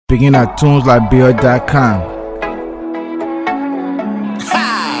Begin at Liberian.com.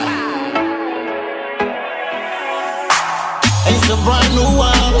 It's a brand new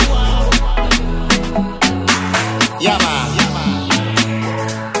one. Yeah, man.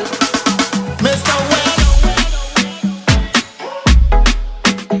 Mr. West,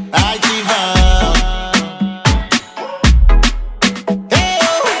 Ajavon. Hey,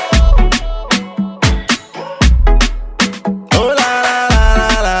 oh la la la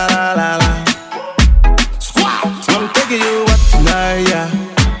la la la la. Squat. I'm taking you up tonight, yeah.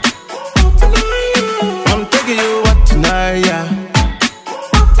 I'm taking you up tonight, yeah.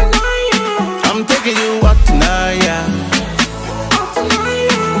 I'm taking you out tonight, yeah.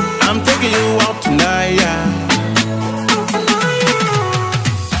 I'm taking you out tonight, yeah.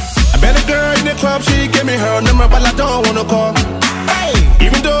 I met a girl in the club, she gave me her number, but I don't wanna call. Hey.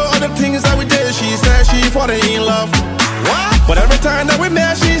 Even though all the things that we did, she said she falling in love. What? But every time that we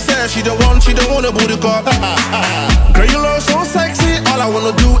met, she said she don't wanna booty call. Girl, you look so sexy, all I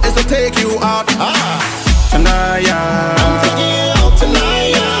wanna do is to take you out. Tonight, yeah. I'm taking you out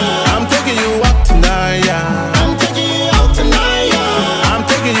tonight, yeah. I'm taking you out tonight, yeah. I'm taking you out tonight, yeah. I'm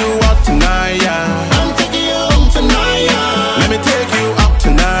taking you out tonight, yeah. I'm taking you home tonight, yeah. Let me take you out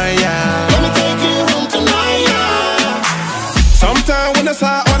tonight, yeah. Let me take you home tonight, yeah. Sometimes when it's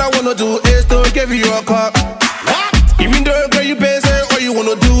hot, all I wanna do is to give you a cup. What? Even though, girl, you busy, all you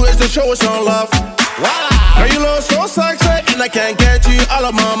wanna do is to show us some love. Wow. Girl, you look so sexy, and I can't get you out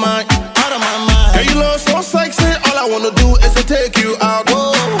of my mind. Out of my mind. Girl, you look so sexy, all I wanna do is to take you out.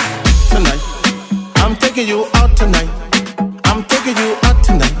 Whoa. Tonight, I'm taking you out tonight. I'm taking you out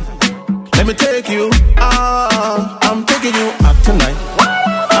tonight. Let me take you out. I'm taking you out tonight.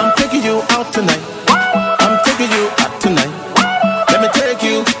 I'm taking you out tonight. I'm taking you out tonight. Let me take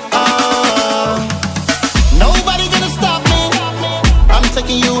you out. Nobody gonna stop me. I'm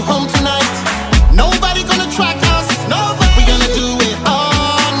taking you home tonight. Nobody gonna track us. Nobody. We gonna do it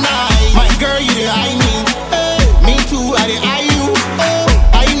all night. My girl, you the eye me. Me too, I the eye you.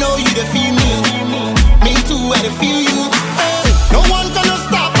 I know you the feel me. Me too, I the feel you. No one gonna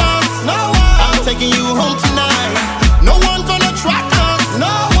stop us. No one. I'm taking you home tonight. No one gonna track us.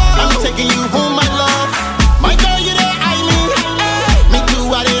 No one. I'm taking you home, my love. My girl, you the eye me. Me too,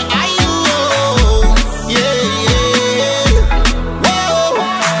 I the eye you. Yeah, yeah. Whoa,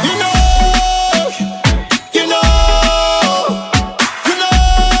 you know. You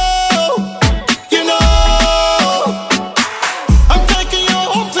know, I'm taking you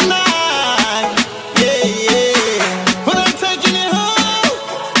home tonight. Yeah, yeah. When I'm taking you home,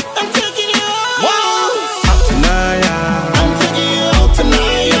 I'm taking you home. Whoa. Out tonight, yeah. I'm taking you out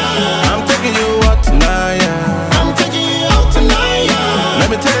tonight, yeah. I'm taking you out tonight, yeah. I'm taking you out tonight, yeah. Let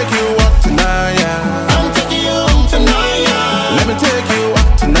me take you out tonight, yeah. I'm taking you home tonight, yeah. Let me take you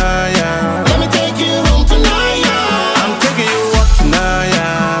out tonight, yeah. Let me take you home tonight, yeah. I'm taking you out tonight,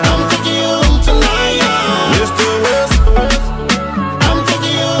 yeah. I'm taking you home tonight, yeah. Mr. West, I'm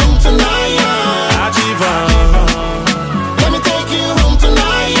taking you home tonight, yeah. Ajavon, let me take you home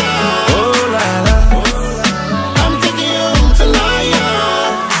tonight, yeah. Oh la la, I'm taking you home tonight,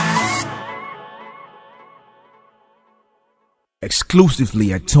 yeah.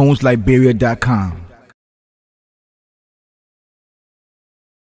 Exclusively at Liberian.com.